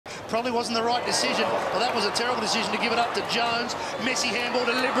Probably wasn't the right decision. Well, that was a terrible decision to give it up to Jones. Messy handball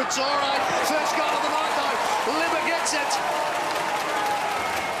to Liberatore. First goal of the night, though. Libba gets it.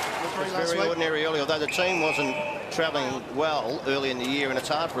 It was very ordinary early, although the team wasn't travelling well early in the year, and it's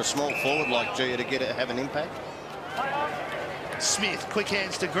hard for a small forward like Gia to have an impact. Smith, quick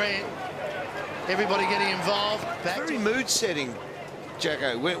hands to Grant. Everybody getting involved. Very mood-setting,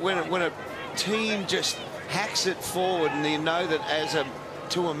 Jacko. When a team just hacks it forward, and you know that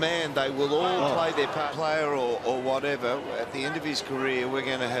to a man they will all play their part, player or whatever. At the end of his career, we're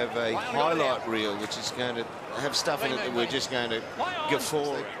going to have a highlight reel, which is going to have stuff in it that we're just going to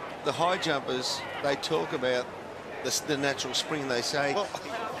guffaw. The high jumpers, they talk about the natural spring, they say. Well,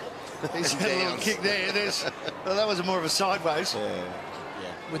 he's had a little kick there. Well, that was more of a sideways. Yeah.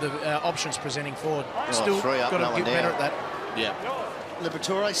 With the options presenting forward. Oh, Still got to get better at that. Yeah.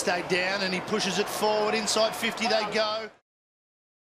 Liberatore stayed down and he pushes it forward. Inside 50 they go.